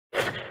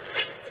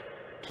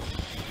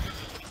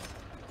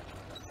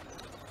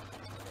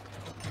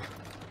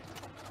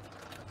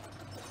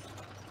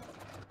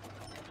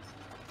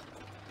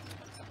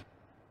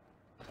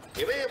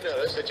You may have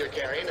noticed that you're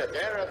carrying a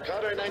pair of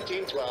Carter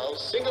 1912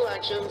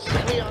 single-action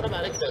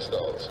semi-automatic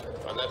pistols.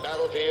 From the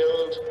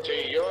battlefield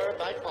to your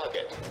back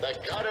pocket, the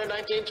Carter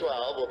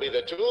 1912 will be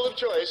the tool of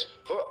choice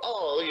for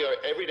all your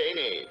everyday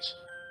needs.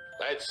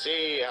 Let's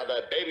see how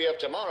the baby of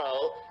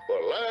tomorrow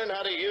will learn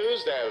how to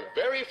use their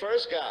very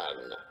first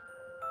gun.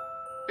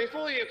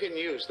 Before you can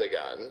use the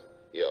gun,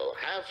 you'll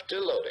have to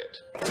load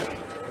it.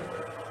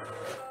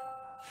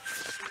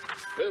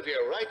 Move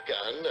your right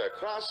gun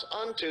across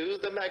onto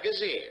the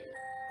magazine.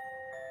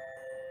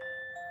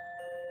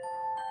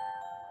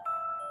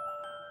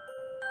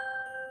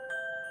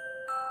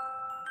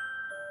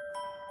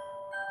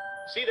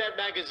 See that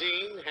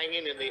magazine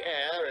hanging in the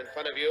air in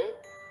front of you?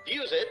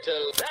 Use it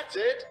till that's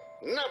it.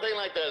 Nothing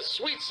like the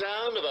sweet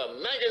sound of a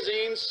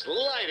magazine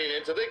sliding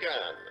into the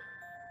gun.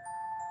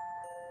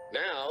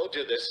 Now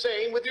do the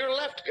same with your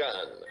left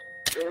gun.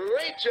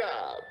 Great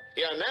job.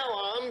 You're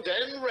now armed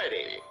and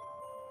ready.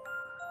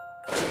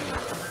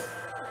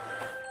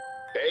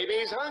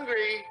 Baby's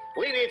hungry.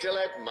 We need to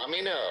let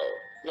Mommy know.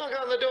 Knock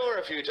on the door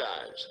a few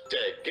times to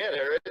get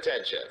her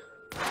attention.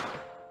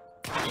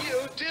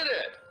 You did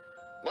it.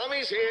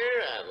 Mommy's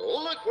here, and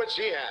look what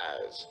she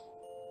has.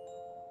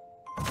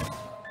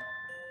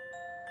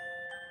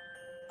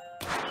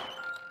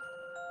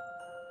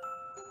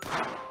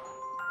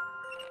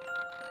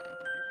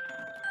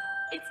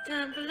 It's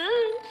time for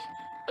lunch.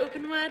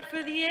 Open wide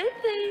for the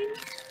airplane.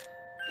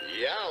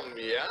 Yum,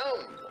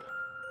 yum.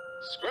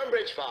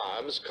 Scrumbridge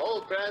Farms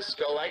cold-pressed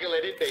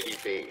coagulated baby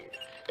feed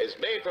is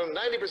made from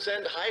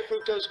 90% high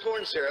fructose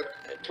corn syrup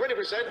and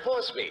 20%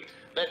 horse meat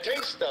that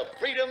tastes of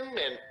freedom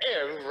in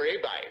every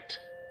bite.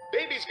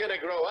 Baby's gonna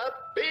grow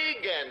up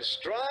big and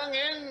strong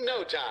in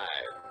no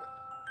time.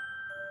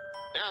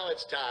 Now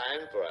it's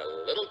time for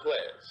a little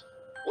quiz.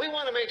 We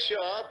want to make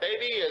sure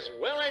baby is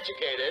well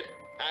educated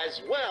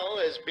as well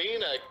as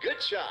being a good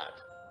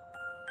shot.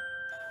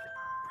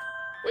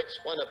 Which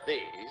one of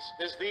these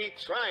is the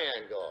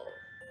triangle?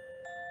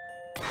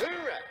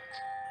 Correct.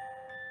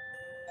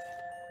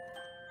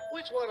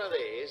 Which one of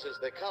these is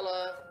the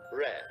color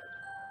red?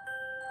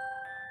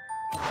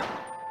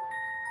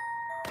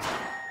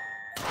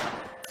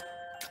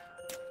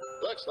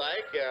 Looks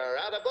like you're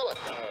out of bullets.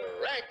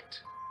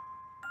 Correct.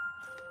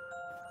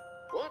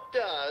 What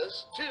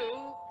does 2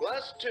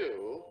 plus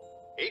 2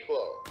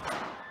 equal?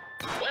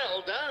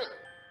 Well done.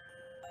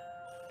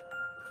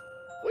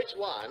 Which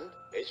one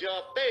is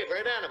your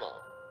favorite animal?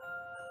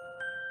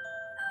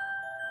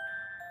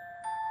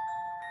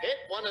 Hit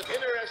one of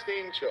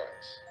interesting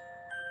choice.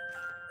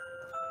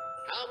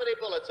 How many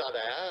bullets are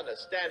there in a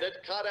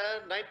standard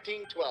Carter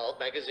 1912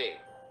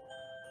 magazine?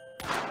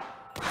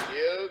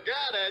 You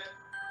got it.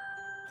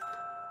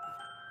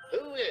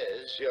 Who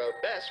is your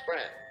best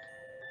friend?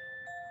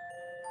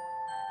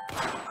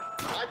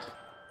 What?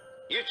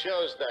 You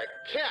chose the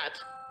cat?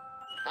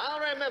 I'll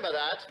remember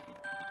that.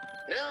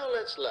 Now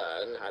let's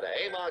learn how to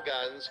aim our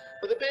guns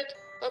with a bit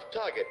of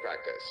target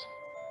practice.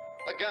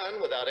 A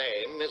gun without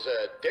aim is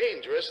a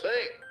dangerous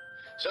thing.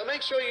 So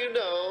make sure you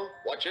know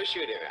what you're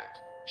shooting at.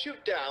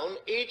 Shoot down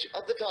each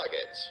of the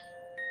targets.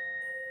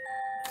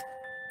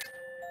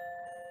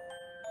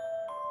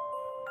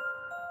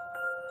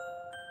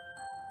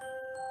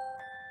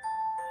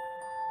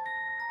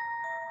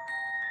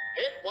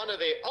 Hit one of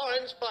the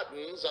orange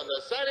buttons on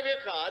the side of your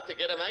card to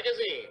get a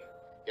magazine.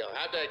 You'll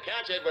have to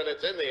catch it when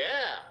it's in the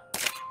air.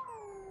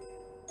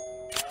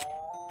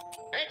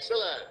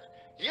 Excellent.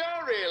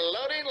 You're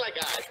reloading like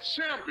a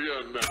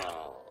champion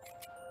now.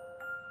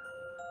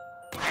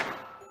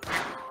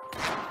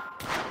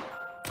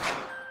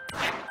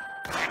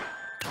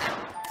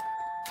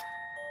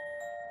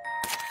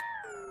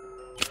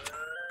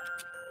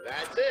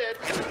 That's it.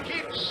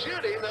 Keep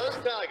shooting those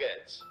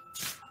targets.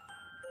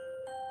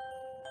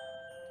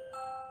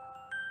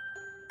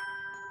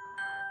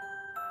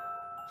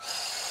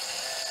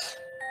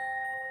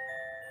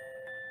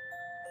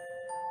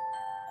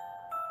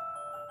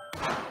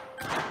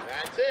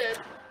 That's it.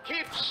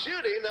 Keep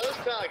shooting those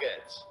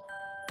targets.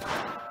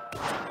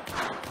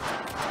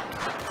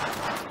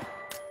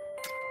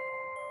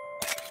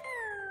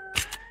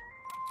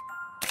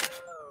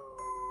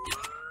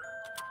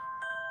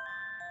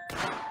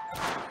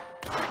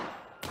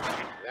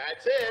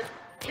 That's it.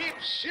 Keep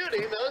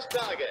shooting those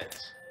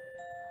targets.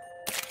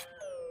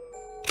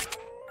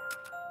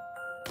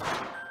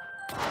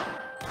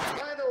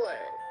 By the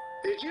way,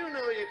 did you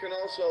know you can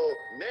also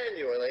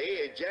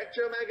manually eject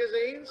your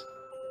magazines?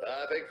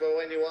 Perfect for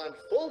when you want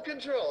full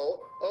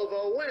control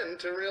over when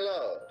to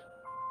reload.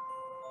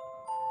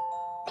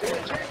 To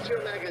eject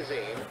your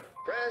magazine,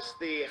 press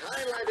the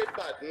highlighted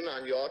button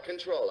on your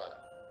controller.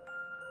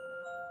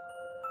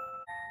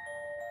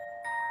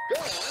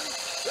 Go on,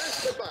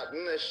 press the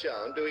button as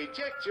shown to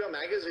eject your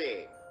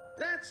magazine.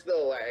 That's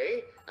the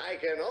way. I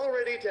can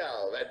already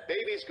tell that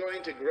baby's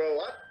going to grow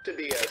up to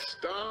be a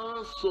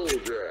star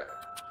soldier.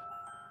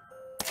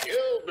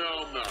 You've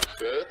now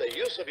mastered the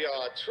use of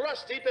your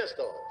trusty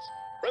pistols.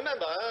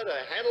 Remember to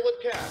handle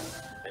with care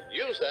and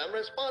use them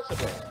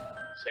responsibly.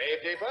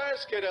 Safety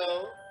first,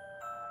 kiddo.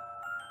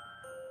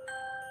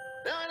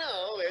 Now I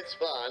know it's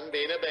fun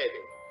being a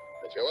baby,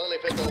 but you'll only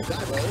fit those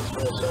eyeballs for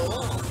so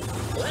long.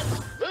 Let's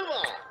move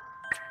on.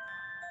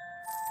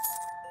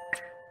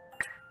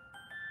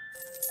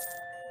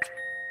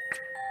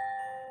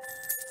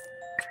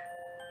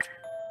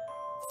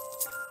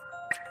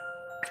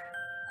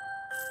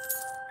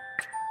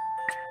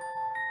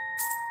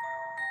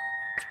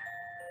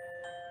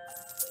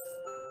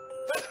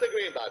 Press the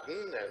green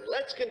button and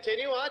let's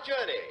continue our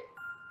journey.